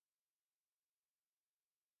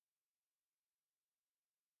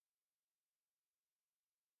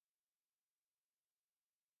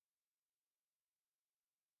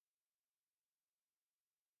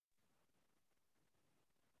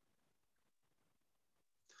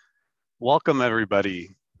Welcome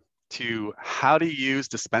everybody to how to use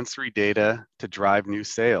dispensary data to drive new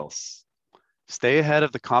sales. Stay ahead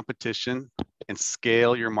of the competition and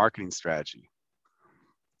scale your marketing strategy.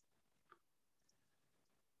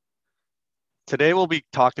 Today we'll be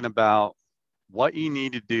talking about what you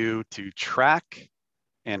need to do to track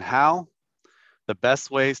and how, the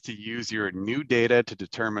best ways to use your new data to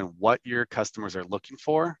determine what your customers are looking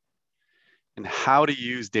for, and how to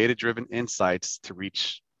use data-driven insights to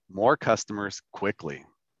reach more customers quickly.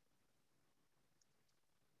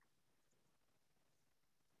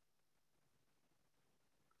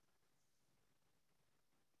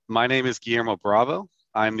 My name is Guillermo Bravo.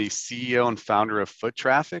 I'm the CEO and founder of Foot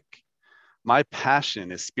Traffic. My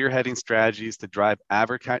passion is spearheading strategies to drive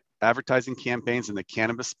advertising campaigns in the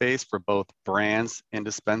cannabis space for both brands and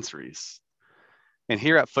dispensaries. And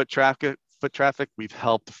here at Foot Traffic, we've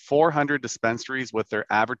helped 400 dispensaries with their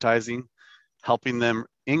advertising, helping them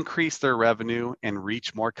increase their revenue and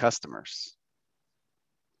reach more customers.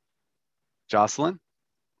 Jocelyn?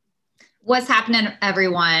 What's happening,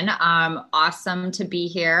 everyone? Awesome to be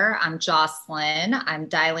here. I'm Jocelyn. I'm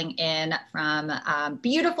dialing in from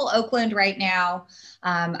beautiful Oakland right now.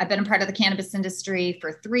 I've been a part of the cannabis industry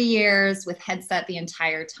for 3 years with Headset the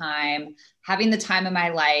entire time, having the time of my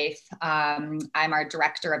life. I'm our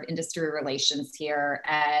director of industry relations here.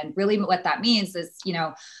 And really what that means is,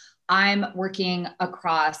 I'm working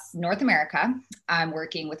across North America. I'm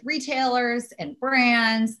working with retailers and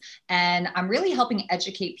brands, and I'm really helping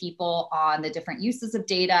educate people on the different uses of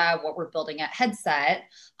data, what we're building at Headset.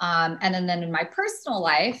 And then in my personal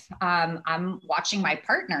life, I'm watching my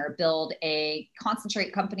partner build a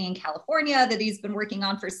concentrate company in California that he's been working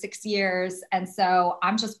on for 6 years. And so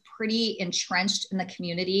I'm just pretty entrenched in the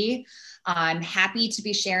community. I'm happy to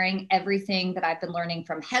be sharing everything that I've been learning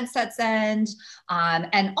from Headset's end.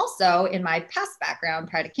 And also in my past background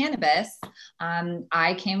prior to cannabis,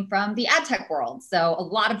 I came from the ad tech world. So a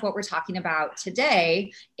lot of what we're talking about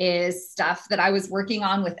today is stuff that I was working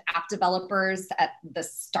on with app developers at the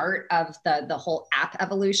start of the whole app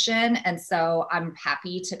evolution. And so I'm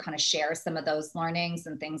happy to kind of share some of those learnings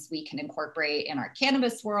and things we can incorporate in our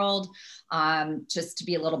cannabis world, just to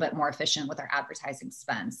be a little bit more efficient with our advertising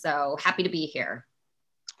spend. So happy to be here.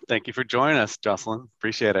 Thank you for joining us, Jocelyn.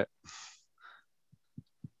 Appreciate it.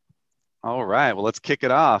 All right, well, let's kick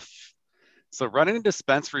it off. So running a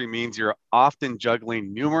dispensary means you're often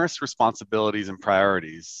juggling numerous responsibilities and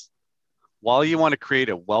priorities. While you want to create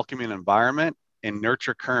a welcoming environment and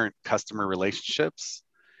nurture current customer relationships,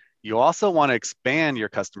 you also want to expand your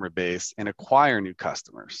customer base and acquire new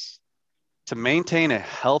customers. To maintain a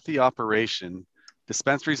healthy operation,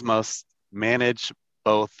 dispensaries must manage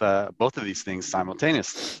both of these things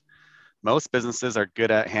simultaneously. Most businesses are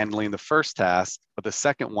good at handling the first task, but the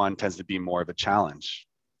second one tends to be more of a challenge.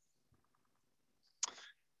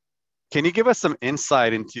 Can you give us some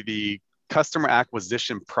insight into the customer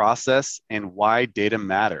acquisition process and why data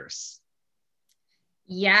matters?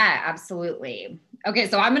 Yeah, absolutely. Okay,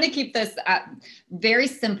 so I'm going to keep this very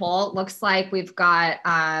simple. Looks like we've got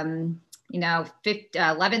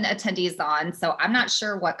 11 attendees on. So I'm not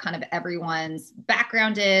sure what kind of everyone's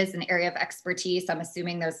background is, an area of expertise. I'm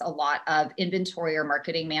assuming there's a lot of inventory or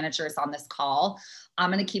marketing managers on this call.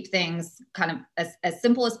 I'm going to keep things kind of as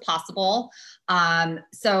simple as possible.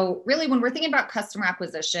 So really, when we're thinking about customer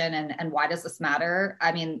acquisition and why does this matter?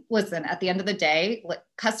 I mean, listen, at the end of the day,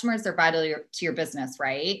 customers are vital to your business,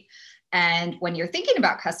 right? And when you're thinking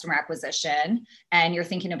about customer acquisition and you're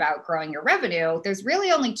thinking about growing your revenue, there's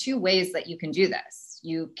really only 2 ways that you can do this.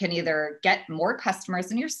 You can either get more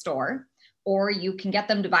customers in your store, or you can get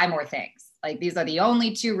them to buy more things. Like, these are the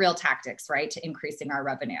only 2 real tactics, right, to increasing our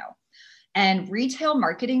revenue. And retail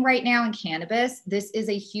marketing right now in cannabis, this is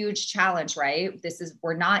a huge challenge, right?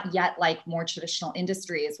 We're not yet like more traditional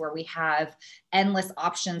industries where we have endless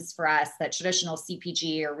options for us that traditional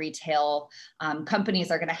CPG or retail companies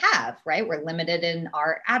are going to have, right? We're limited in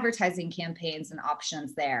our advertising campaigns and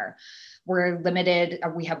options there. We're limited,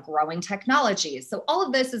 we have growing technologies. So all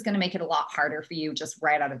of this is going to make it a lot harder for you just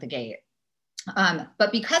right out of the gate.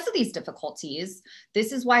 But because of these difficulties,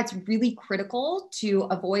 this is why it's really critical to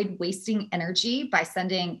avoid wasting energy by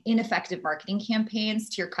sending ineffective marketing campaigns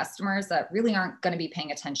to your customers that really aren't going to be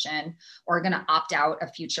paying attention or are going to opt out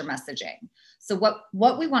of future messaging. So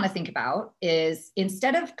what we want to think about is,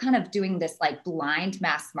 instead of kind of doing this like blind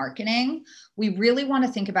mass marketing, we really want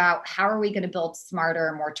to think about how are we going to build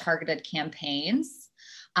smarter, more targeted campaigns.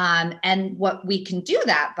 And what we can do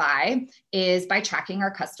that by is by tracking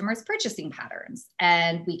our customers' purchasing patterns.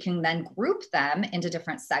 And we can then group them into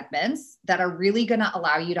different segments that are really going to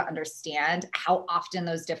allow you to understand how often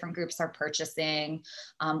those different groups are purchasing,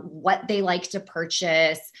 what they like to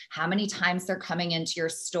purchase, how many times they're coming into your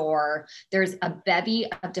store. There's a bevy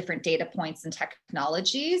of different data points and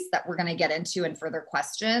technologies that we're going to get into in further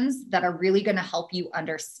questions that are really going to help you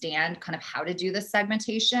understand kind of how to do this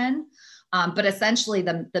segmentation. But essentially,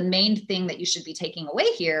 the main thing that you should be taking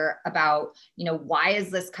away here about, why is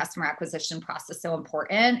this customer acquisition process so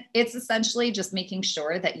important? It's essentially just making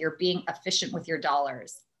sure that you're being efficient with your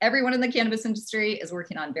dollars. Everyone in the cannabis industry is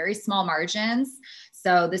working on very small margins.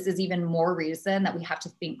 So this is even more reason that we have to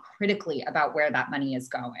think critically about where that money is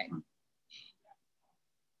going.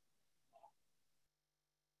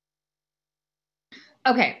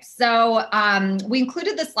 Okay, so we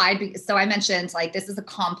included the slide because, so I mentioned like this is a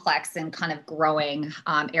complex and kind of growing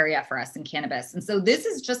area for us in cannabis. And so this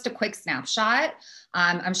is just a quick snapshot.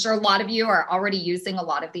 I'm sure a lot of you are already using a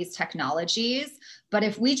lot of these technologies, but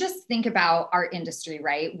if we just think about our industry,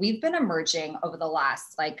 right, we've been emerging over the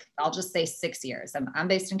last, like, I'll just say 6 years. I'm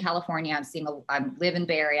based in California. I live in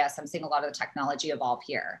Bay Area, so I'm seeing a lot of the technology evolve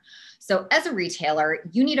here. So as a retailer,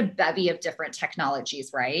 you need a bevy of different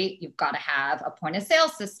technologies, right? You've got to have a point of sale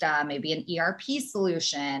system, maybe an ERP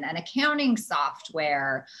solution, an accounting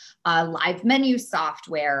software, a live menu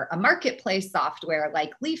software, a marketplace software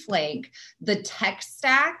like LeafLink, the tech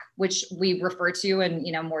stack, which we refer to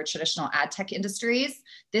in more traditional ad tech industries.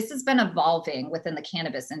 This has been evolving within the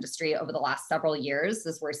cannabis industry over the last several years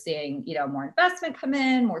as we're seeing more investment come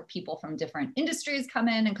in, more people from different industries come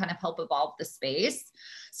in and kind of help evolve the space.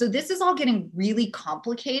 So this is all getting really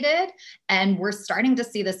complicated, and we're starting to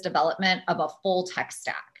see this development of a full tech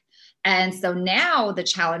stack. And so now the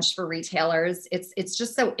challenge for retailers, it's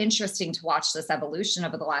just so interesting to watch this evolution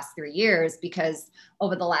over the last 3 years, because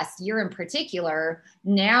over the last year in particular,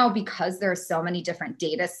 now because there are so many different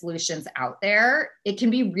data solutions out there, it can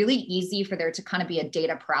be really easy for there to kind of be a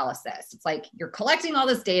data paralysis. It's like you're collecting all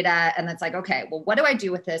this data and it's like, okay, well, what do I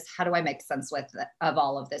do with this? How do I make sense of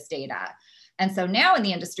all of this data? And so now in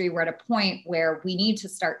the industry, we're at a point where we need to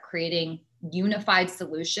start creating unified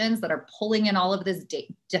solutions that are pulling in all of these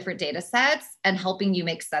different data sets and helping you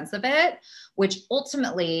make sense of it, which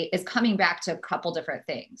ultimately is coming back to a couple different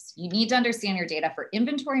things. You need to understand your data for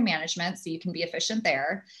inventory management so you can be efficient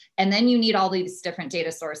there. And then you need all these different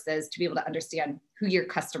data sources to be able to understand who your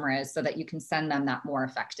customer is so that you can send them that more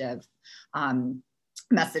effective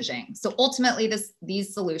messaging. So ultimately,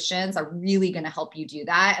 these solutions are really going to help you do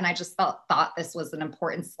that. And I just thought this was an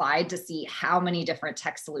important slide to see how many different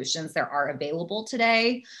tech solutions there are available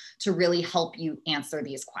today to really help you answer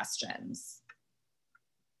these questions.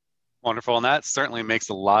 Wonderful. And that certainly makes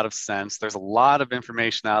a lot of sense. There's a lot of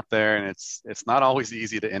information out there, and it's not always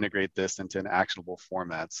easy to integrate this into an actionable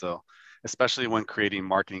format. So especially when creating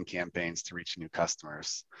marketing campaigns to reach new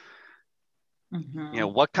customers. Mm-hmm.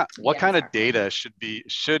 What kind of data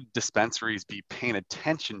should dispensaries be paying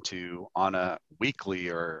attention to on a weekly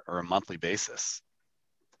or a monthly basis?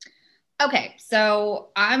 Okay,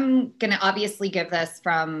 so I'm going to obviously give this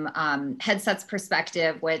from Headset's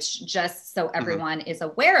perspective, which just so everyone is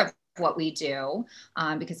aware of what we do,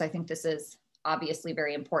 because I think this is obviously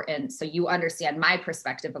very important. So you understand my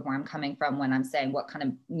perspective of where I'm coming from when I'm saying what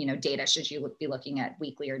kind of data should you be looking at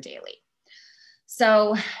weekly or daily.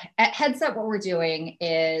 So at Headset, what we're doing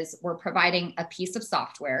is we're providing a piece of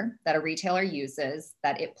software that a retailer uses,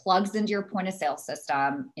 that it plugs into your point of sale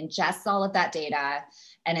system, ingests all of that data,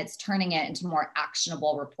 and it's turning it into more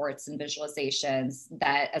actionable reports and visualizations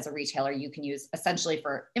that as a retailer you can use essentially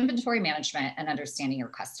for inventory management and understanding your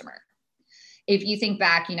customer. If you think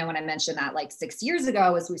back, when I mentioned that like 6 years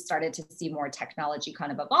ago, as we started to see more technology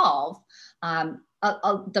kind of evolve,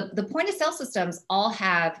 the point of sale systems all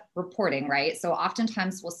have reporting, right? So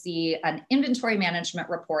oftentimes we'll see an inventory management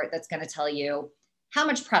report that's going to tell you how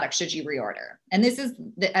much product should you reorder. And this is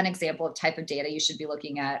an example of type of data you should be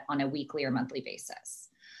looking at on a weekly or monthly basis.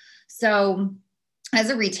 So as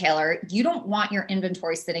a retailer, you don't want your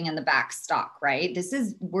inventory sitting in the back stock, right?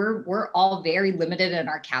 We're all very limited in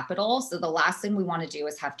our capital. So the last thing we want to do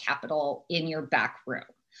is have capital in your back room.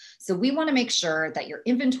 So we want to make sure that your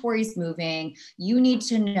inventory is moving. You need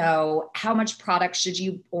to know how much product should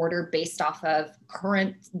you order based off of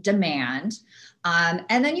current demand.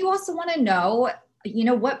 And then you also want to know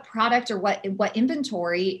what product or what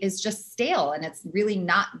inventory is just stale and it's really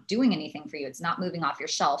not doing anything for you. It's not moving off your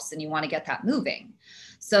shelves and you want to get that moving.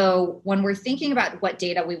 So when we're thinking about what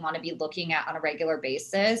data we want to be looking at on a regular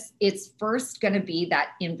basis, it's first going to be that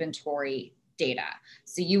inventory data.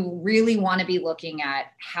 So you really want to be looking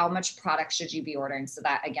at how much product should you be ordering so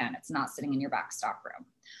that, again, it's not sitting in your back stock room.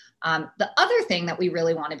 The other thing that we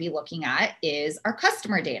really want to be looking at is our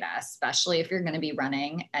customer data, especially if you're going to be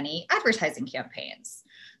running any advertising campaigns.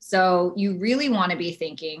 So you really want to be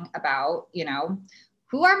thinking about,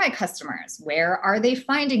 who are my customers? Where are they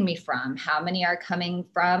finding me from? How many are coming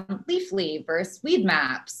from Leafly versus Weed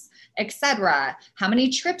Maps, etc.? How many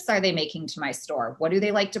trips are they making to my store? What do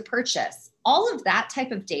they like to purchase? All of that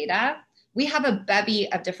type of data. We have a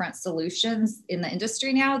bevy of different solutions in the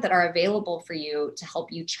industry now that are available for you to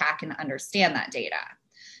help you track and understand that data.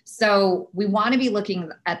 So we want to be looking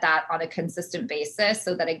at that on a consistent basis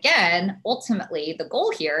so that, again, ultimately, the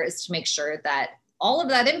goal here is to make sure that all of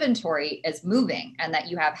that inventory is moving and that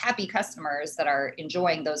you have happy customers that are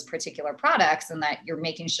enjoying those particular products and that you're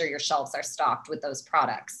making sure your shelves are stocked with those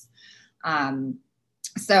products.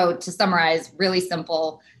 So to summarize, really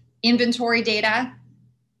simple, inventory data.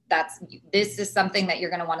 This is something that you're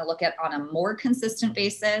going to want to look at on a more consistent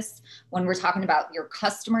basis. When we're talking about your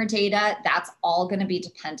customer data, that's all going to be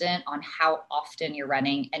dependent on how often you're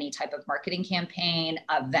running any type of marketing campaign,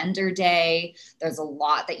 a vendor day. There's a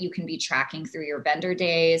lot that you can be tracking through your vendor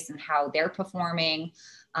days and how they're performing.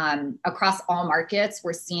 Across all markets,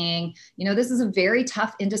 we're seeing, this is a very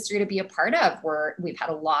tough industry to be a part of, where we've had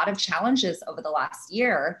a lot of challenges over the last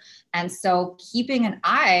year. And so keeping an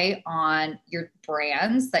eye on your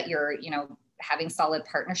brands that you're, having solid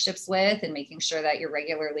partnerships with and making sure that you're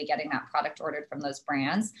regularly getting that product ordered from those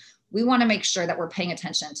brands, we want to make sure that we're paying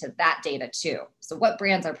attention to that data too. So what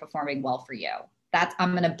brands are performing well for you?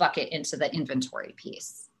 I'm going to bucket into the inventory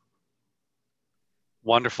piece.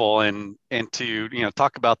 Wonderful. And to,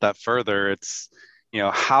 talk about that further, it's,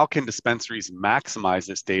 how can dispensaries maximize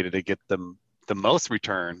this data to get them the most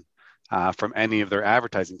return from any of their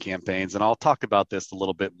advertising campaigns? And I'll talk about this a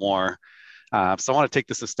little bit more. So I want to take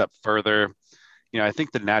this a step further. I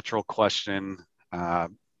think the natural question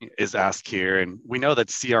is asked here, and we know that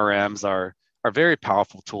CRMs are very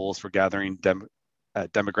powerful tools for gathering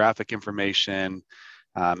demographic information.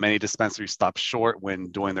 Many dispensaries stop short when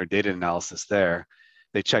doing their data analysis there.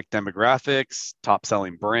 They check demographics, top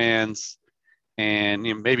selling brands, and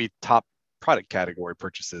maybe top product category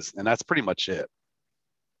purchases. And that's pretty much it.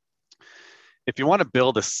 If you want to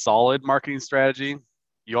build a solid marketing strategy,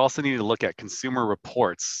 you also need to look at consumer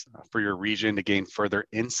reports for your region to gain further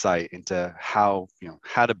insight into how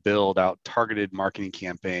to build out targeted marketing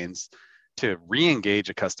campaigns to re-engage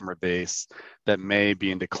a customer base that may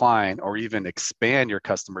be in decline, or even expand your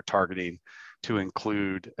customer targeting to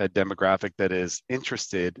include a demographic that is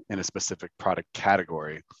interested in a specific product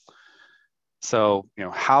category. So,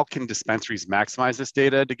 how can dispensaries maximize this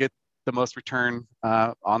data to get the most return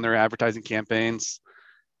on their advertising campaigns?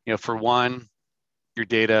 For one, your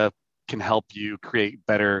data can help you create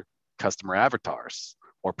better customer avatars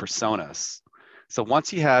or personas. So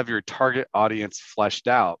once you have your target audience fleshed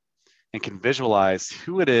out and can visualize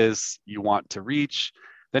who it is you want to reach,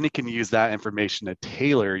 then you can use that information to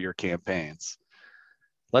tailor your campaigns.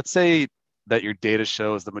 Let's say that your data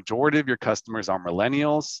shows the majority of your customers are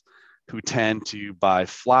millennials who tend to buy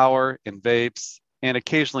flower and vapes and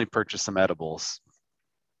occasionally purchase some edibles.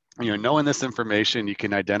 Knowing this information, you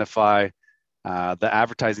can identify the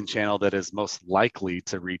advertising channel that is most likely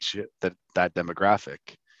to reach that demographic.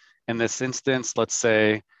 In this instance, let's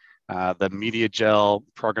say the Media Gel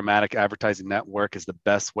programmatic advertising network is the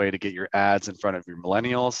best way to get your ads in front of your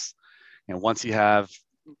millennials. And once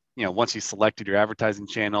you selected your advertising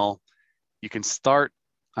channel, you can start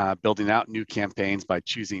building out new campaigns by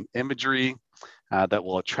choosing imagery that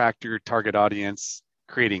will attract your target audience,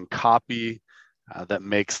 creating copy that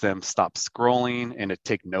makes them stop scrolling and to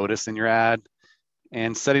take notice in your ad,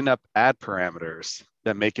 and setting up ad parameters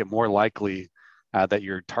that make it more likely that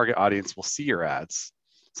your target audience will see your ads.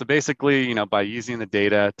 So basically, by using the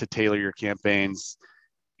data to tailor your campaigns,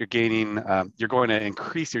 you're going to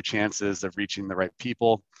increase your chances of reaching the right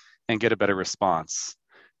people and get a better response.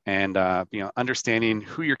 And understanding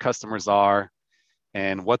who your customers are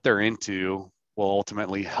and what they're into will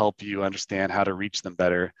ultimately help you understand how to reach them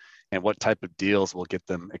better and what type of deals will get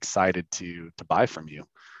them excited to buy from you.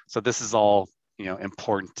 So this is all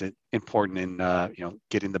important in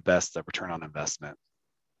getting the best return on investment.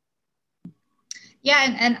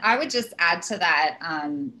 Yeah, and I would just add to that,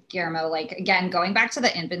 Guillermo, like again, going back to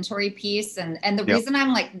the inventory piece, and the Yep. reason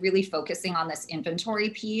I'm like really focusing on this inventory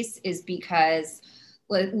piece is because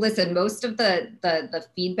listen, most of the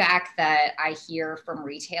feedback that I hear from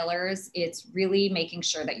retailers, it's really making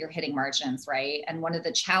sure that you're hitting margins, right? And one of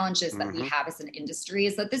the challenges that we Mm-hmm. have as an industry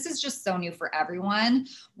is that this is just so new for everyone.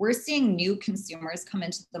 We're seeing new consumers come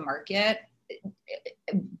into the market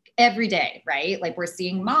every day, right? Like we're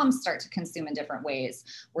seeing moms start to consume in different ways.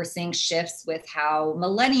 We're seeing shifts with how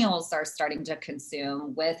millennials are starting to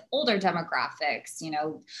consume with older demographics,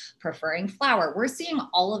 preferring flour. We're seeing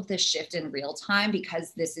all of this shift in real time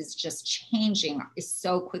because this is just changing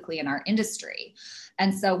so quickly in our industry.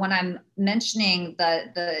 And so when I'm mentioning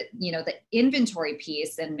the inventory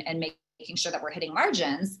piece and making sure that we're hitting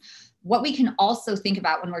margins, what we can also think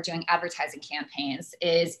about when we're doing advertising campaigns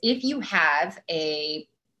is if you have a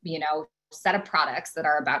set of products that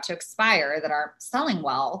are about to expire that aren't selling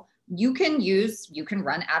well, you can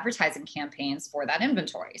run advertising campaigns for that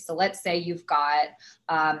inventory. So let's say you've got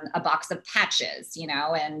a box of patches,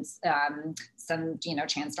 and some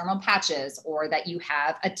transdermal patches, or that you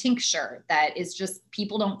have a tincture that is just,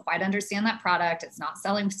 people don't quite understand that product, it's not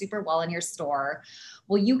selling super well in your store.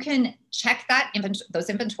 Well, you can check those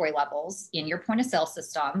inventory levels in your point of sale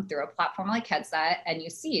system through a platform like Headset, and you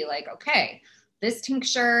see like, okay, this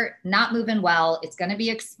tincture not moving well, it's going to be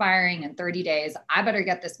expiring in 30 days, I better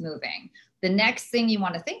get this moving. The next thing you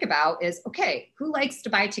want to think about is, okay, who likes to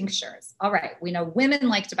buy tinctures? All right, we know women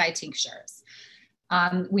like to buy tinctures.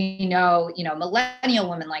 We know, millennial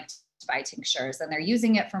women like to buy tinctures, and they're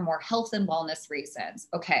using it for more health and wellness reasons.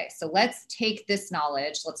 Okay, so let's take this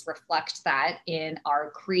knowledge, let's reflect that in our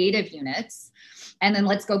creative units, and then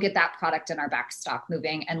let's go get that product in our back stock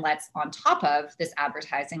moving. And let's, on top of this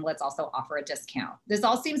advertising, let's also offer a discount. This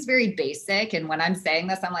all seems very basic. And when I'm saying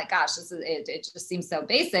this, I'm like, gosh, it just seems so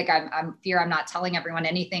basic. I'm fear I'm not telling everyone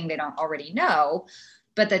anything they don't already know.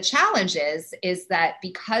 But the challenge is that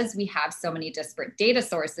because we have so many disparate data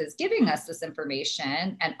sources giving us this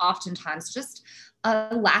information, and oftentimes just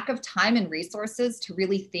a lack of time and resources to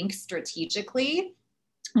really think strategically,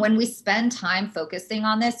 when we spend time focusing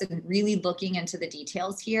on this and really looking into the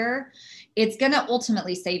details here, it's going to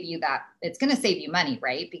ultimately save you money,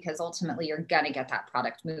 right? Because ultimately you're going to get that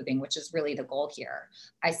product moving, which is really the goal here.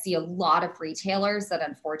 I see a lot of retailers that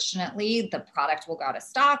unfortunately the product will go out of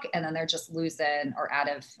stock and then they're just losing or out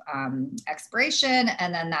of expiration.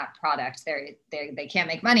 And then that product, they can't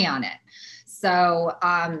make money on it. So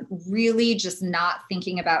really just not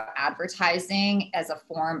thinking about advertising as a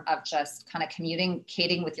form of just kind of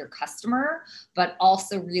communicating with your customer, but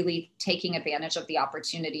also really taking advantage of the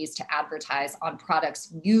opportunities to advertise on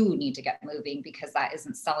products you need to get moving because that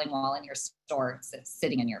isn't selling well in your store, it's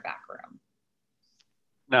sitting in your back room.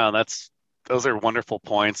 No, those are wonderful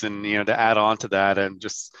points. And, to add on to that and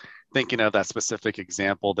just thinking of that specific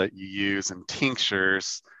example that you use in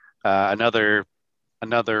tinctures, another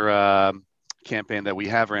campaign that we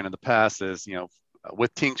have ran in the past is,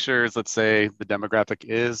 with tinctures, let's say the demographic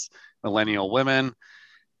is millennial women,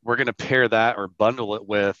 we're going to pair that or bundle it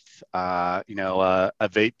with, a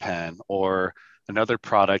vape pen or another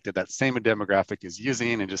product that same demographic is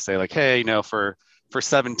using, and just say like, hey, for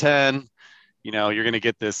 710, you're going to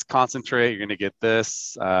get this concentrate, you're going to get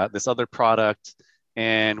this other product,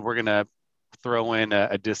 and we're going to throw in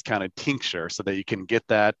a discounted tincture so that you can get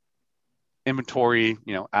that inventory,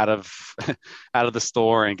 out of out of the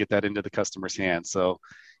store and get that into the customer's hands. So,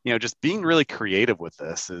 just being really creative with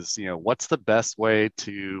this is, what's the best way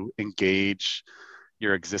to engage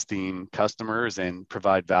your existing customers and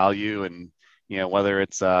provide value, and whether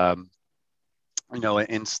it's an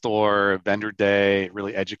in-store vendor day,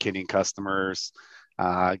 really educating customers,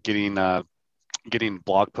 getting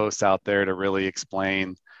blog posts out there to really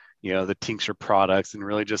explain the tincture products, and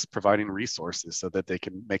really just providing resources so that they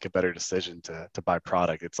can make a better decision to buy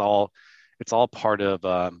product. It's all part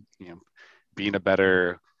of being a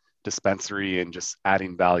better dispensary and just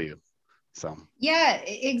adding value. So Yeah,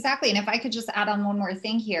 exactly. And if I could just add on one more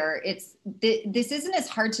thing here, this isn't as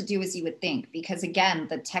hard to do as you would think, because again,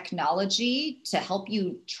 the technology to help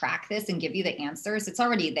you track this and give you the answers, it's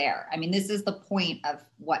already there. I mean, this is the point of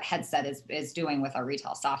what Headset is doing with our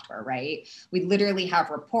retail software, right? We literally have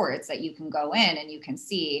reports that you can go in and you can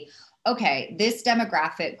see, okay, this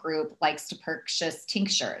demographic group likes to purchase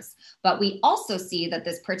tinctures, but we also see that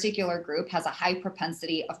this particular group has a high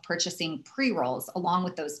propensity of purchasing pre-rolls along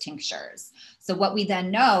with those tinctures. So what we then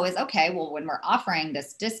know is, okay, well, when we're offering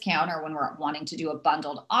this discount or when we're wanting to do a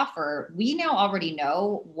bundled offer, we now already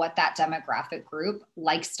know what that demographic group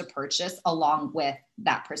likes to purchase along with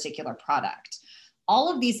that particular product. all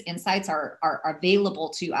of these insights are available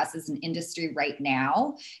to us as an industry right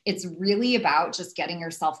now. It's really about just getting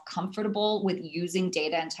yourself comfortable with using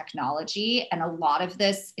data and technology. And a lot of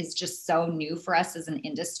this is just so new for us as an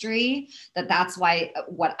industry that's why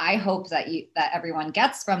what I hope that everyone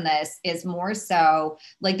gets from this is more so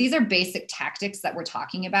like, these are basic tactics that we're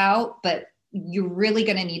talking about, but you're really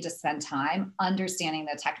going to need to spend time understanding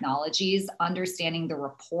the technologies, understanding the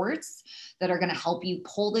reports that are going to help you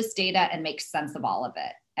pull this data and make sense of all of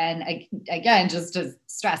it. And again, just to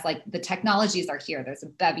stress, like, the technologies are here. There's a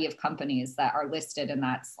bevy of companies that are listed in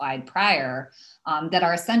that slide prior that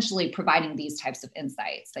are essentially providing these types of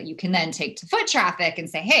insights that you can then take to foot traffic and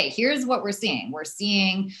say, hey, here's what we're seeing. We're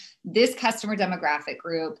seeing this customer demographic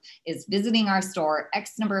group is visiting our store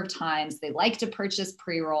X number of times. They like to purchase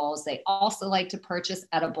pre-rolls. They also like to purchase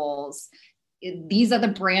edibles. These are the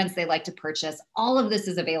brands they like to purchase. All of this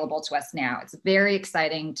is available to us now. It's very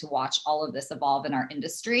exciting to watch all of this evolve in our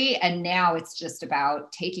industry. And now it's just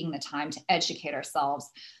about taking the time to educate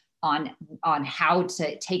ourselves on how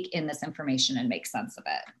to take in this information and make sense of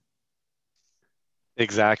it.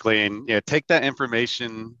 Exactly. And take that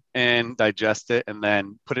information and digest it and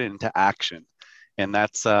then put it into action. And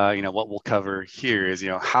that's what we'll cover here is,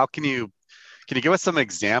 how can you give us some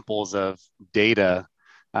examples of data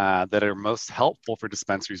that are most helpful for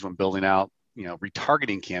dispensaries when building out,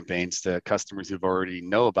 retargeting campaigns to customers who've already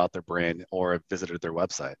know about their brand or have visited their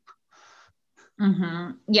website?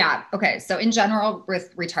 Mm-hmm. Yeah. Okay. So in general,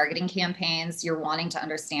 with retargeting campaigns, you're wanting to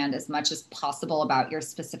understand as much as possible about your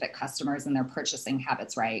specific customers and their purchasing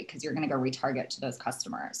habits, right? Because you're going to go retarget to those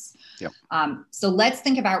customers. Yep. So let's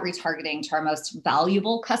think about retargeting to our most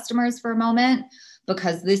valuable customers for a moment,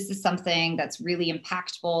 because this is something that's really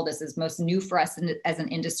impactful. This is most new for us as an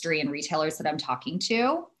industry and retailers that I'm talking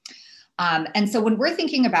to. And so when we're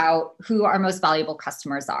thinking about who our most valuable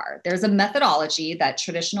customers are, there's a methodology that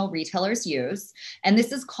traditional retailers use, and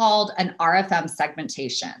this is called an RFM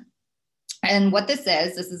segmentation. And what this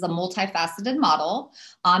is a multifaceted model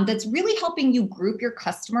that's really helping you group your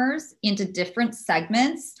customers into different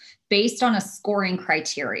segments based on a scoring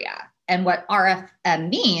criteria. And what RFM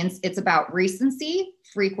means, it's about recency,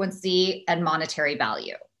 frequency, and monetary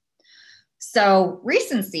value. So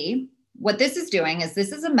recency, what this is doing is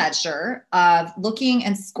this is a measure of looking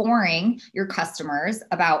and scoring your customers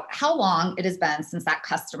about how long it has been since that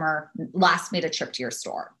customer last made a trip to your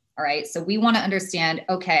store. All right. So we want to understand,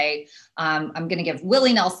 okay, I'm going to give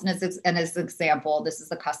Willie Nelson as an example. This is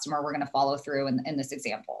the customer we're going to follow through in this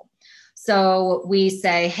example. So we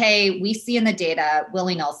say, hey, we see in the data,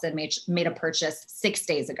 Willie Nelson made a purchase 6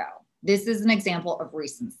 days ago. This is an example of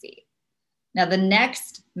recency. Now, the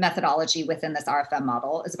next methodology within this RFM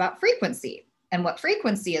model is about frequency. And what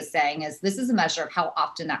frequency is saying is this is a measure of how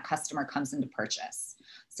often that customer comes into purchase.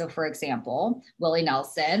 So for example, Willie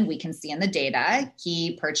Nelson, we can see in the data,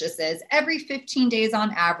 he purchases every 15 days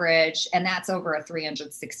on average, and that's over a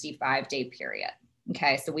 365-day period.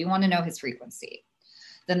 Okay, so we want to know his frequency.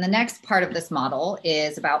 Then the next part of this model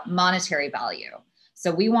is about monetary value.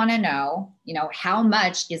 So we want to know, how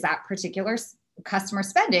much is that particular customer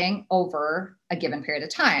spending over a given period of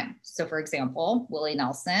time. So for example, Willie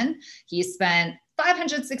Nelson, he spent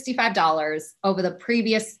 $565 over the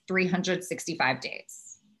previous 365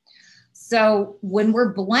 days. So when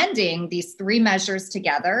we're blending these three measures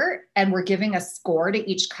together and we're giving a score to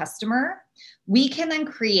each customer, we can then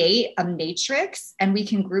create a matrix and we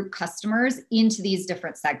can group customers into these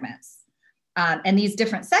different segments. And these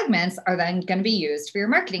different segments are then going to be used for your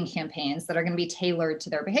marketing campaigns that are going to be tailored to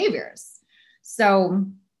their behaviors. So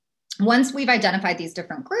once we've identified these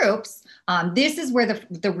different groups, this is where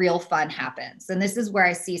the real fun happens. And this is where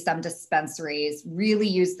I see some dispensaries really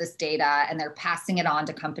use this data and they're passing it on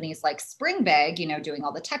to companies like Springbig, doing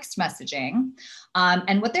all the text messaging.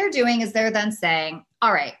 And what they're doing is they're then saying,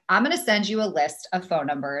 all right, I'm going to send you a list of phone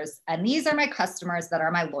numbers. And these are my customers that are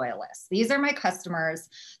my loyalists. These are my customers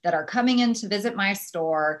that are coming in to visit my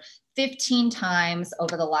store 15 times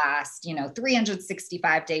over the last,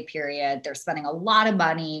 365-day period. They're spending a lot of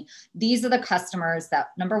money. These are the customers that,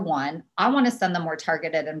 number one, I want to send them more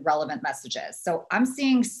targeted and relevant messages. So I'm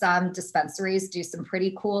seeing some dispensaries do some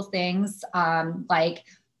pretty cool things, like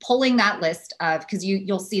pulling that list of, because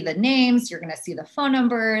you'll see the names, you're going to see the phone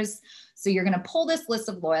numbers. So you're going to pull this list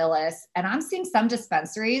of loyalists. And I'm seeing some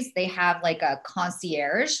dispensaries, they have like a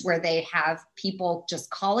concierge where they have people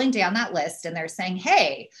just calling down that list and they're saying,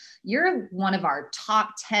 hey, you're one of our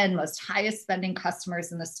top 10 most highest spending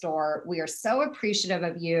customers in the store. We are so appreciative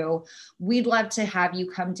of you. We'd love to have you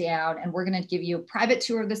come down and we're going to give you a private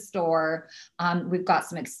tour of the store. We've got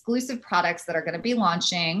some exclusive products that are going to be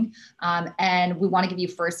launching. And we want to give you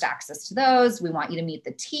first access to those. We want you to meet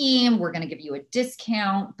the team. We're going to give you a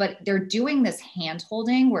discount, but they're doing this hand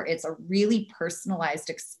holding where it's a really personalized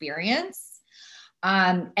experience.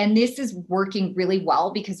 And this is working really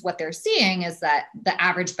well because what they're seeing is that the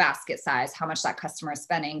average basket size, how much that customer is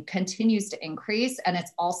spending, continues to increase. And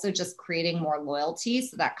it's also just creating more loyalty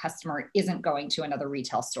so that customer isn't going to another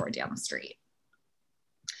retail store down the street.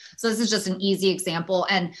 So this is just an easy example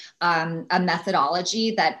and a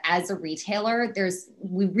methodology that as a retailer,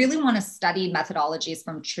 we really want to study methodologies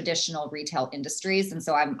from traditional retail industries. And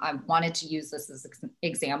so I wanted to use this as an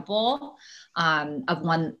example of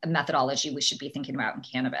one methodology we should be thinking about in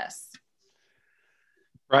cannabis.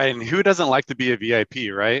 Right. And who doesn't like to be a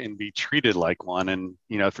VIP, right? And be treated like one. And,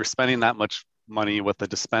 if you're spending that much money with a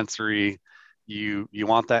dispensary, you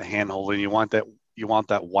want that handholding, you want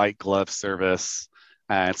that white glove service.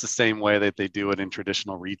 It's the same way that they do it in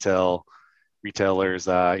traditional retailers,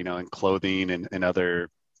 in clothing and other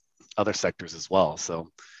sectors as well. So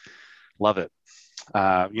love it.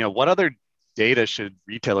 What other data should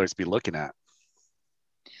retailers be looking at?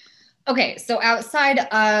 Okay, so outside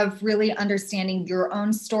of really understanding your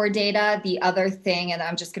own store data, the other thing, and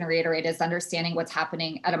I'm just going to reiterate, is understanding what's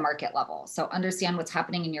happening at a market level. So understand what's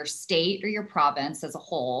happening in your state or your province as a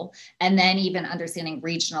whole, and then even understanding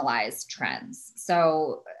regionalized trends.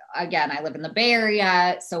 So again, I live in the Bay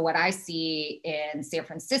Area. So what I see in San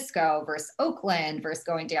Francisco versus Oakland versus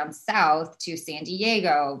going down south to San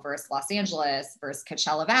Diego versus Los Angeles versus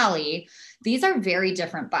Coachella Valley, these are very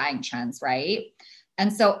different buying trends, right?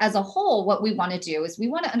 And so as a whole, what we want to do is we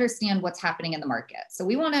want to understand what's happening in the market. So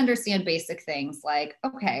we want to understand basic things like,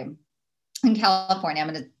 okay, in California,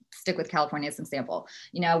 I'm going to stick with California as an example.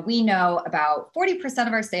 We know about 40%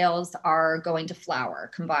 of our sales are going to flower,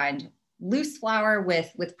 combined loose flower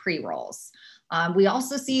with pre-rolls. We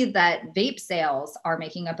also see that vape sales are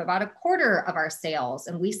making up about a quarter of our sales.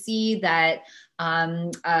 And we see that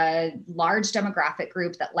a large demographic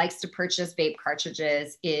group that likes to purchase vape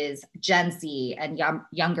cartridges is Gen Z and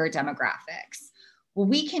younger demographics. Well,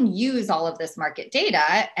 we can use all of this market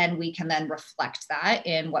data and we can then reflect that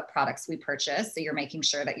in what products we purchase. So you're making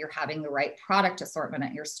sure that you're having the right product assortment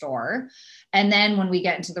at your store. And then when we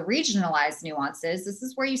get into the regionalized nuances, this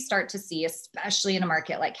is where you start to see, especially in a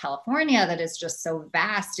market like California that is just so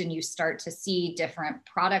vast, and you start to see different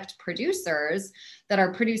product producers that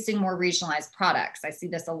are producing more regionalized products. I see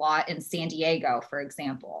this a lot in San Diego, for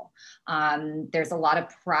example. There's a lot of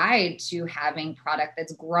pride to having product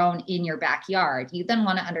that's grown in your backyard. You then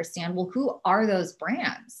want to understand, well, who are those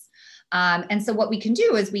brands? And so what we can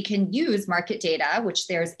do is we can use market data, which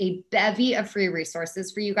there's a bevy of free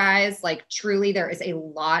resources for you guys. Like truly, there is a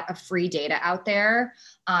lot of free data out there.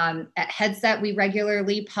 At Headset, we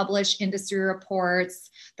regularly publish industry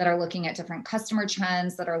reports that are looking at different customer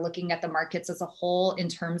trends, that are looking at the markets as a whole in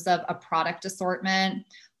terms of a product assortment.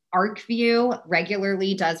 ArcView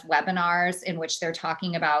regularly does webinars in which they're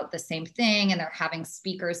talking about the same thing, and they're having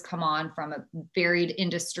speakers come on from varied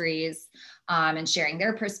industries and sharing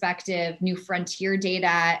their perspective. New Frontier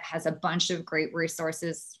Data has a bunch of great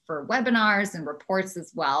resources for webinars and reports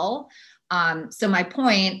as well. So my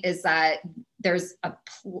point is that there's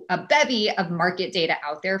a bevy of market data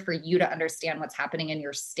out there for you to understand what's happening in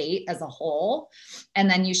your state as a whole. And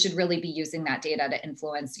then you should really be using that data to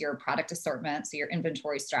influence your product assortment, so your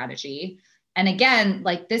inventory strategy. And again,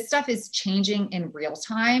 like this stuff is changing in real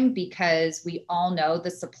time because we all know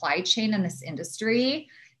the supply chain in this industry,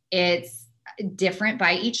 it's different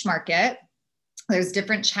by each market. There's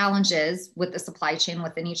different challenges with the supply chain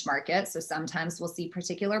within each market. So sometimes we'll see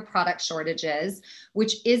particular product shortages,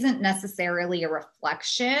 which isn't necessarily a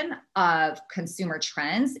reflection of consumer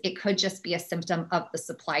trends. It could just be a symptom of the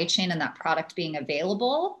supply chain and that product being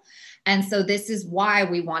available. And so this is why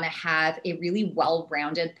we want to have a really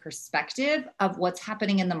well-rounded perspective of what's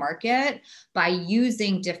happening in the market by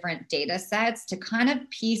using different data sets to kind of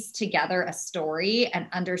piece together a story and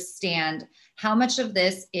understand how much of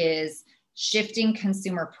this is shifting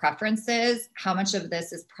consumer preferences, how much of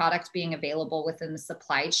this is product being available within the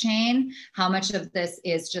supply chain, how much of this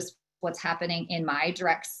is just what's happening in my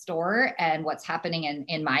direct store and what's happening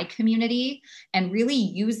in my community, and really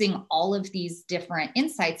using all of these different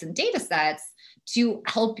insights and data sets to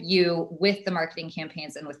help you with the marketing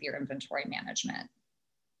campaigns and with your inventory management.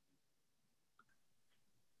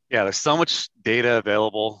 Yeah, there's so much data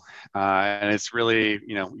available, and it's really,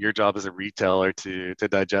 your job as a retailer to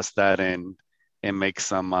digest that and make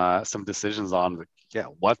some decisions on, yeah,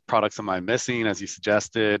 what products am I missing, as you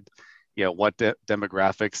suggested, what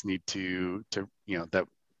demographics need to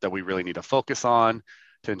that we really need to focus on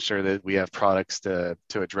to ensure that we have products to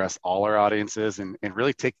address all our audiences and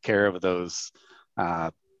really take care of those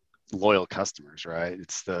uh, loyal customers, right?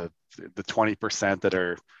 It's the 20% that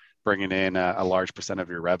are bringing in a large percent of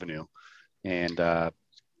your revenue, and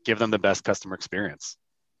give them the best customer experience.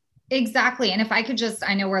 Exactly. And if I could just,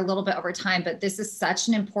 I know we're a little bit over time, but this is such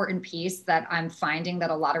an important piece that I'm finding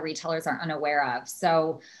that a lot of retailers are unaware of.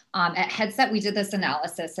 So at Headset, we did this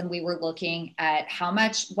analysis and we were looking at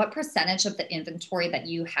what percentage of the inventory that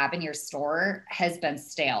you have in your store has been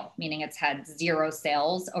stale, meaning it's had zero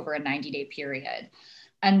sales over a 90-day period.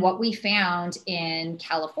 And what we found in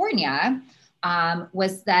California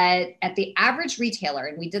was that at the average retailer,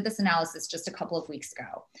 and we did this analysis just a couple of weeks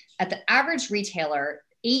ago, at the average retailer,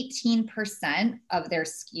 18% of their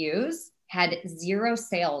SKUs had zero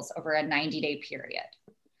sales over a 90-day period.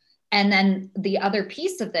 And then the other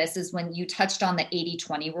piece of this is when you touched on the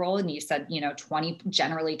 80-20 rule and you said,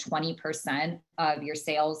 generally 20% of your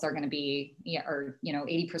sales are going to be,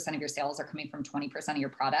 80% of your sales are coming from 20% of your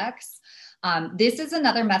products. This is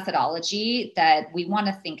another methodology that we want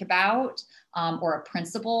to think about, or a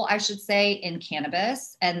principle, I should say, in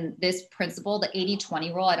cannabis. And this principle, the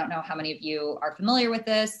 80-20 rule, I don't know how many of you are familiar with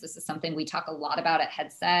this. This is something we talk a lot about at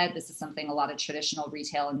Headset. This is something a lot of traditional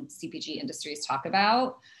retail and CPG industries talk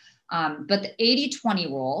about. But the 80-20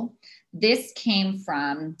 rule, this came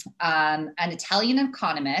from an Italian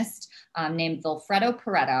economist named Vilfredo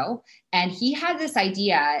Pareto. And he had this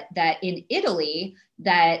idea that in Italy,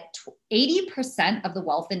 that 80% of the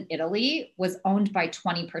wealth in Italy was owned by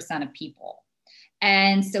 20% of people.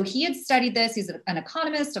 And so he had studied this. He's an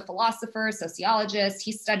economist, a philosopher, sociologist.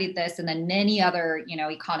 He studied this, and then many other,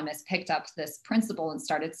 economists picked up this principle and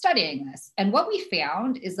started studying this. And what we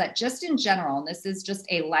found is that just in general, and this is just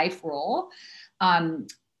a life rule,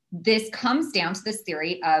 this comes down to this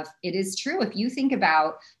theory of, it is true if you think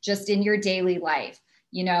about just in your daily life,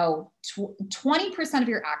 20% of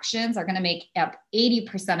your actions are going to make up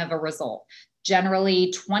 80% of a result.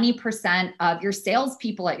 Generally, 20% of your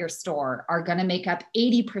salespeople at your store are going to make up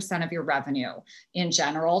 80% of your revenue. In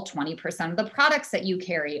general, 20% of the products that you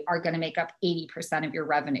carry are going to make up 80% of your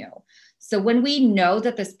revenue. So when we know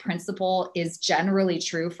that this principle is generally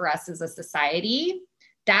true for us as a society,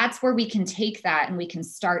 that's where we can take that and we can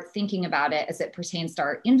start thinking about it as it pertains to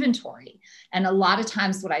our inventory. And a lot of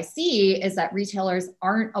times what I see is that retailers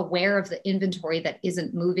aren't aware of the inventory that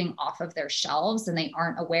isn't moving off of their shelves. And they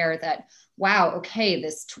aren't aware that, wow, okay,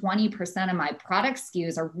 this 20% of my product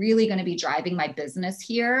SKUs are really going to be driving my business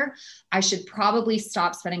here. I should probably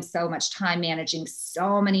stop spending so much time managing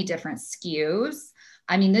so many different SKUs.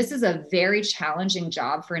 I mean, this is a very challenging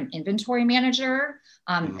job for an inventory manager.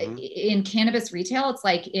 In cannabis retail, it's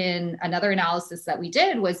like in another analysis that we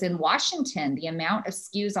did was in Washington, the amount of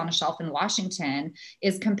SKUs on a shelf in Washington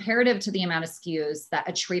is comparative to the amount of SKUs that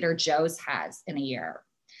a Trader Joe's has in a year.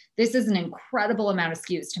 This is an incredible amount of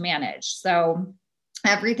SKUs to manage. So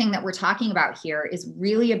everything that we're talking about here is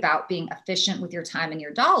really about being efficient with your time and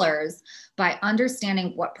your dollars by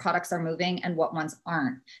understanding what products are moving and what ones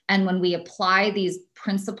aren't. And when we apply these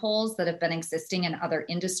principles that have been existing in other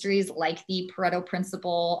industries, like the Pareto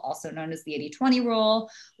principle, also known as the 80-20 rule,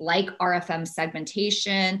 like RFM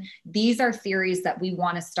segmentation, these are theories that we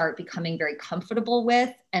want to start becoming very comfortable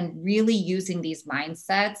with and really using these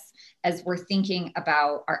mindsets as we're thinking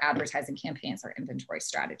about our advertising campaigns, our inventory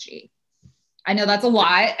strategy. I know that's a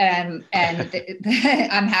lot, and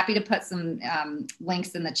I'm happy to put some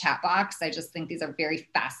links in the chat box. I just think these are very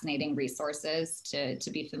fascinating resources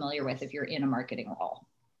to be familiar with if you're in a marketing role.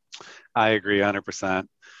 I agree 100%.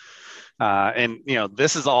 And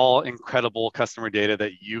this is all incredible customer data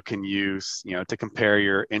that you can use, to compare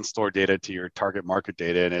your in-store data to your target market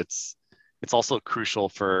data, and it's also crucial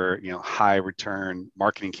for high return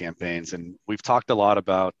marketing campaigns. And we've talked a lot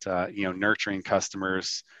about nurturing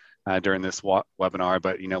customers during this webinar,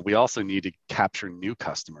 but we also need to capture new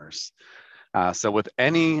customers. So with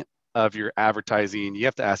any of your advertising, you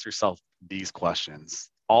have to ask yourself these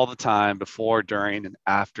questions all the time before, during, and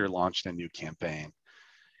after launching a new campaign.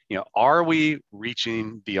 Are we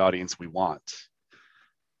reaching the audience we want?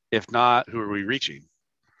 If not, who are we reaching?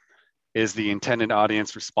 Is the intended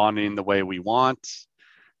audience responding the way we want?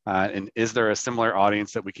 And is there a similar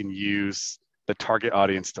audience that we can use the target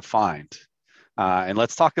audience to find? And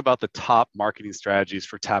let's talk about the top marketing strategies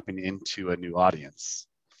for tapping into a new audience.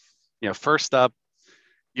 First up,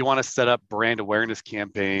 you want to set up brand awareness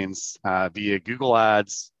campaigns via Google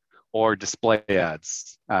Ads or display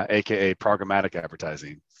ads, aka programmatic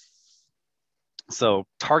advertising. So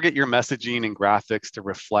target your messaging and graphics to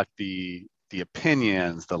reflect the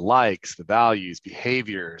opinions, the likes, the values,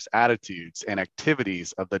 behaviors, attitudes, and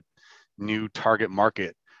activities of the new target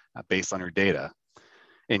market based on your data.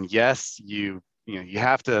 And yes, you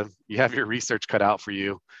have your research cut out for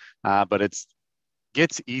you, but it's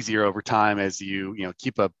gets easier over time as you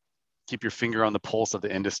keep your finger on the pulse of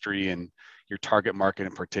the industry and your target market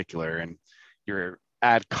in particular, and your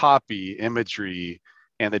ad copy, imagery,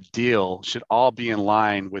 and the deal should all be in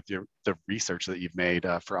line with the research that you've made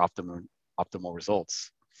for optimal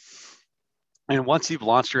results. And once you've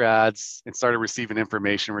launched your ads and started receiving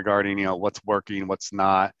information regarding what's working, what's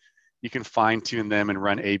not, you can fine tune them and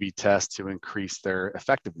run A/B tests to increase their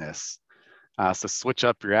effectiveness. So switch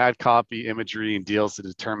up your ad copy, imagery, and deals to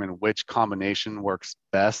determine which combination works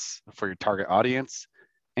best for your target audience,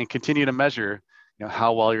 and continue to measure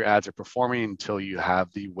how well your ads are performing until you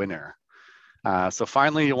have the winner. So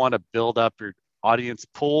finally, you want to build up your audience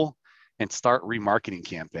pool and start remarketing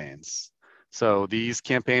campaigns. So these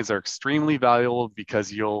campaigns are extremely valuable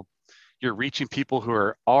because you're reaching people who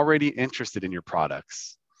are already interested in your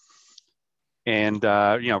products. And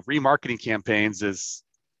remarketing campaigns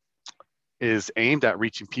is aimed at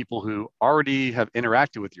reaching people who already have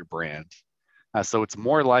interacted with your brand. So it's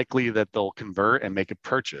more likely that they'll convert and make a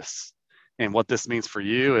purchase. And what this means for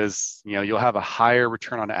you is, you'll have a higher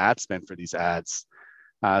return on ad spend for these ads.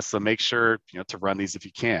 So make sure, to run these if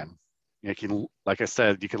you can. Like I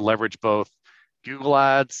said, you can leverage both Google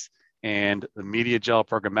ads and the Media Gel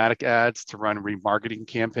programmatic ads to run remarketing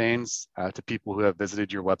campaigns to people who have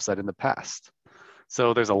visited your website in the past.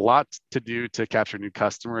 So there's a lot to do to capture new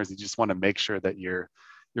customers. You just want to make sure that you're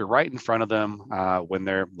right in front of them when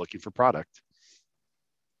they're looking for product.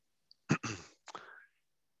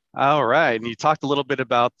 All right, and you talked a little bit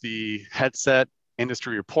about the headset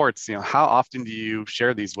industry reports. How often do you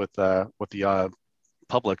share these with the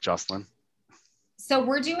public, Jocelyn? So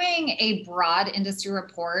we're doing a broad industry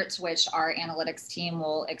report, which our analytics team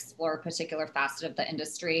will explore a particular facet of the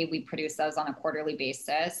industry. We produce those on a quarterly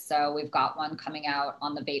basis. So we've got one coming out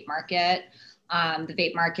on the vape market. The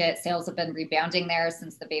vape market sales have been rebounding there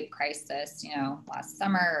since the vape crisis, last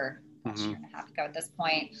summer or last year and a half ago at this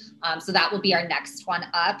point. So that will be our next one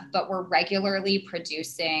up, but we're regularly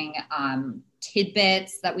producing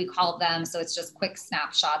tidbits that we call them. So it's just quick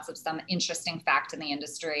snapshots of some interesting fact in the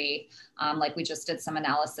industry. Like we just did some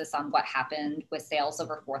analysis on what happened with sales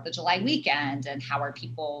over 4th of July weekend and how are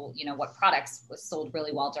people, what products was sold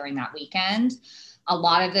really well during that weekend. A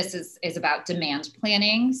lot of this is about demand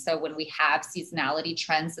planning. So when we have seasonality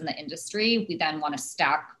trends in the industry, we then want to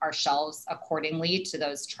stack our shelves accordingly to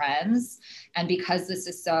those trends. And because this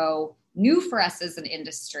is so new for us as an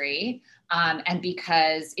industry, and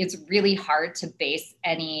because it's really hard to base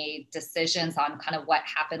any decisions on kind of what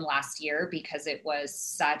happened last year, because it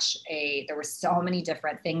was there were so many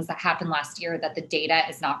different things that happened last year that the data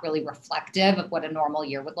is not really reflective of what a normal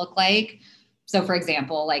year would look like. So for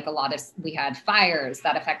example, we had fires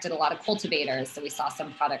that affected a lot of cultivators. So we saw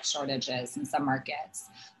some product shortages in some markets.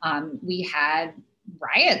 We had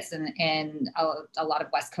riots in a lot of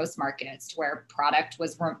West Coast markets where product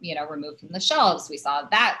was, removed from the shelves. We saw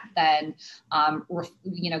that then,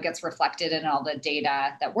 gets reflected in all the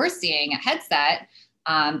data that we're seeing at Headset.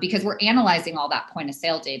 Because we're analyzing all that point of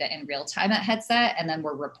sale data in real time at Headset, and then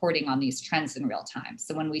we're reporting on these trends in real time.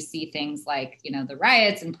 So when we see things like, the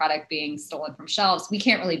riots and product being stolen from shelves, we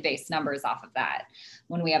can't really base numbers off of that.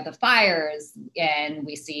 When we have the fires and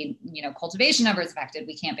we see, cultivation numbers affected,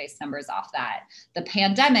 we can't base numbers off that. The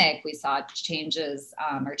pandemic, we saw changes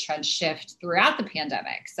or trends shift throughout the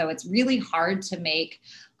pandemic. So it's really hard to make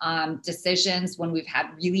decisions when we've had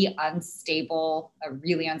a really unstable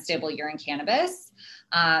year in cannabis.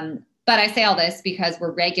 But I say all this because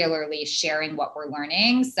we're regularly sharing what we're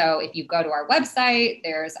learning. So if you go to our website,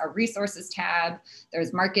 there's our resources tab,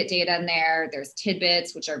 there's market data in there, there's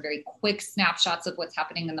tidbits, which are very quick snapshots of what's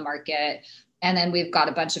happening in the market. And then we've got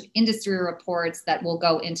a bunch of industry reports that will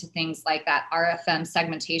go into things like that RFM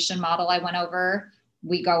segmentation model I went over.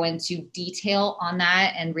 We go into detail on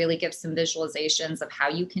that and really give some visualizations of how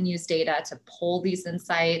you can use data to pull these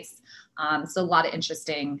insights. So a lot of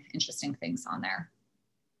interesting things on there.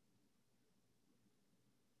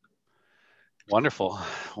 Wonderful.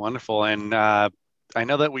 And I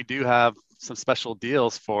know that we do have some special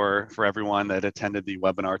deals for everyone that attended the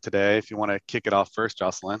webinar today. If you want to kick it off first,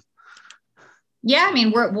 Jocelyn. Yeah, I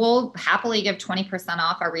mean, we'll happily give 20%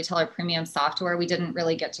 off our retailer premium software. We didn't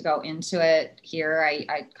really get to go into it here.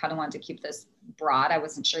 I kind of wanted to keep this broad. I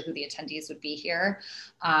wasn't sure who the attendees would be here,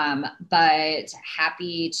 but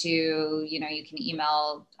happy to, you can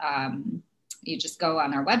email, you just go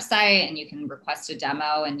on our website and you can request a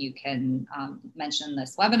demo and you can mention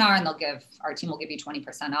this webinar and our team will give you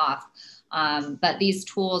 20% off. But these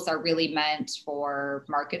tools are really meant for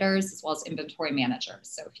marketers as well as inventory managers.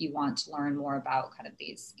 So if you want to learn more about kind of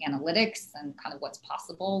these analytics and kind of what's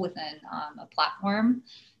possible within a platform,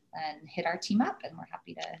 then hit our team up and we're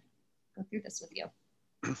happy to go through this with you.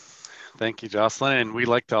 Thank you, Jocelyn. And we'd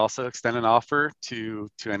like to also extend an offer to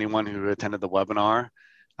anyone who attended the webinar.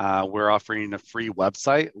 We're offering a free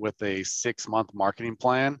website with a 6-month marketing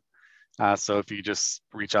plan. So if you just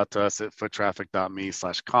reach out to us at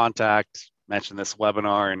foottraffic.me/contact, mention this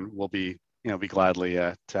webinar, and we'll be gladly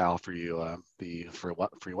to offer you the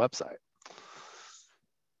free website.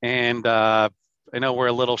 And I know we're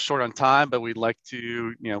a little short on time, but we'd like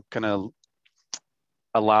to kind of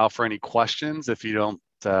allow for any questions. If you'd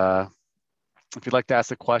like to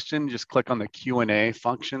ask a question, just click on the Q&A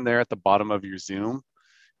function there at the bottom of your Zoom,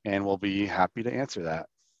 and we'll be happy to answer that.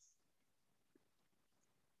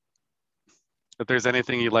 If there's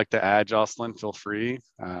anything you'd like to add, Jocelyn, feel free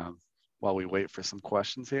while we wait for some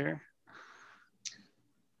questions here.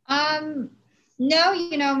 No,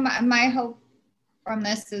 my hope from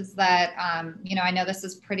this is that, I know this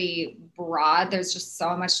is pretty broad. There's just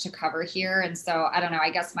so much to cover here. And so I don't know, I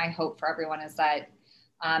guess my hope for everyone is that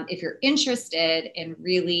if you're interested in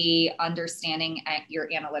really understanding your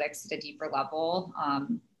analytics at a deeper level,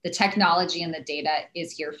 the technology and the data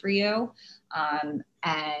is here for you.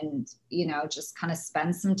 And, just kind of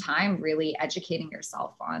spend some time really educating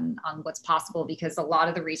yourself on what's possible, because a lot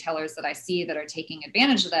of the retailers that I see that are taking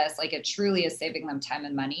advantage of this, like it truly is saving them time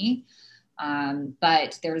and money.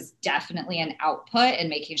 But there's definitely an output in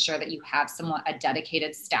making sure that you have a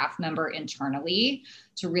dedicated staff member internally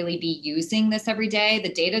to really be using this every day.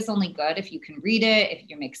 The data is only good if you can read it, if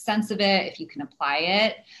you make sense of it, if you can apply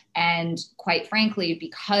it. And quite frankly,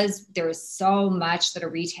 because there's so much that a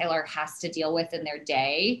retailer has to deal with in their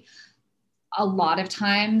day, a lot of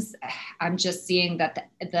times I'm just seeing that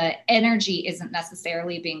the energy isn't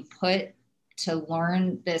necessarily being put to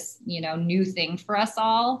learn this, new thing for us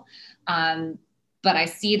all. But I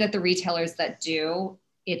see that the retailers that do,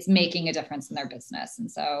 it's making a difference in their business.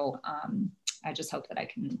 And so I just hope that I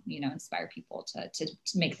can, inspire people to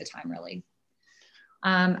make the time really.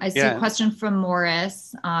 I see a question from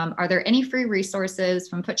Morris. Are there any free resources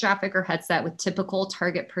from Foot Traffic or Headset with typical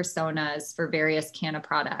target personas for various Canna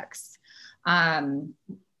products?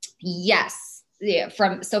 Yes. Yeah.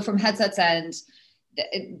 From Headset's end,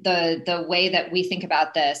 the way that we think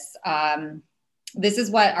about this, this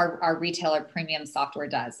is what our retailer premium software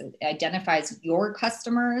does. It identifies your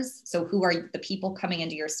customers. So who are the people coming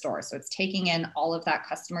into your store? So it's taking in all of that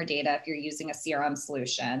customer data if you're using a CRM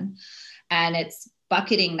solution, and it's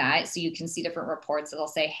bucketing that. So you can see different reports that'll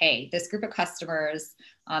say, hey, this group of customers,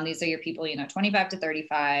 these are your people, 25 to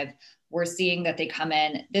 35. We're seeing that they come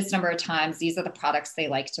in this number of times. These are the products they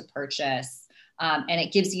like to purchase. And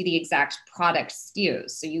it gives you the exact product SKUs.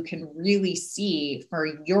 So you can really see for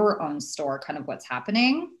your own store kind of what's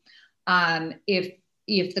happening. If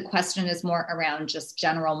the question is more around just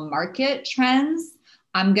general market trends,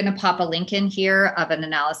 I'm going to pop a link in here of an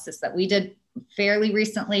analysis that we did fairly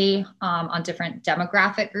recently on different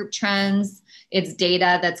demographic group trends. It's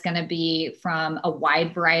data that's going to be from a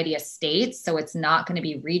wide variety of states. So it's not going to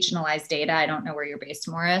be regionalized data. I don't know where you're based,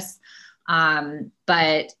 Morris.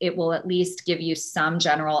 But it will at least give you some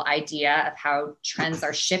general idea of how trends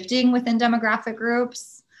are shifting within demographic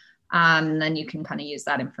groups. And then you can kind of use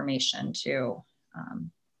that information to,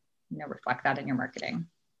 reflect that in your marketing.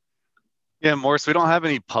 Yeah, Morris, we don't have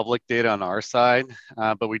any public data on our side,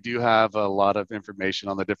 but we do have a lot of information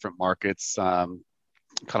on the different markets, kind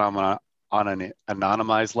of on an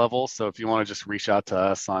anonymized level. So if you want to just reach out to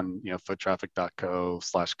us on,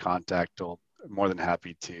 foottraffic.co/contact, we'll more than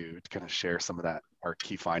happy to kind of share some of that, our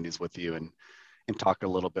key findings with you and talk a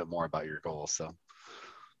little bit more about your goals. So,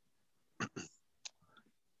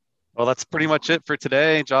 well, that's pretty much it for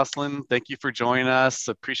today. Jocelyn, thank you for joining us.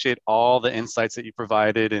 Appreciate all the insights that you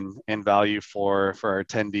provided and value for our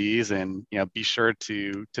attendees. And, be sure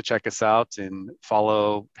to check us out and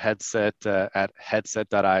follow Headset at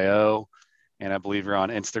headset.io. And I believe you're on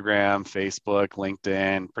Instagram, Facebook,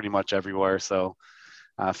 LinkedIn, pretty much everywhere. So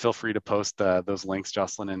feel free to post those links,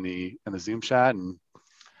 Jocelyn, in the Zoom chat, and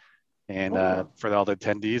for all the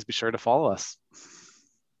attendees, be sure to follow us.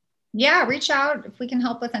 Yeah, reach out if we can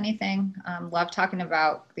help with anything. Love talking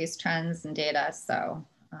about these trends and data. So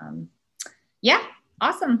yeah,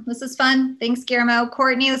 awesome. This is fun. Thanks, Guillermo.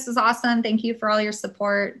 Courtney, this was awesome. Thank you for all your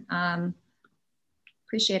support.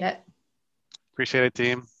 Appreciate it. Appreciate it,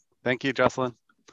 team. Thank you, Jocelyn.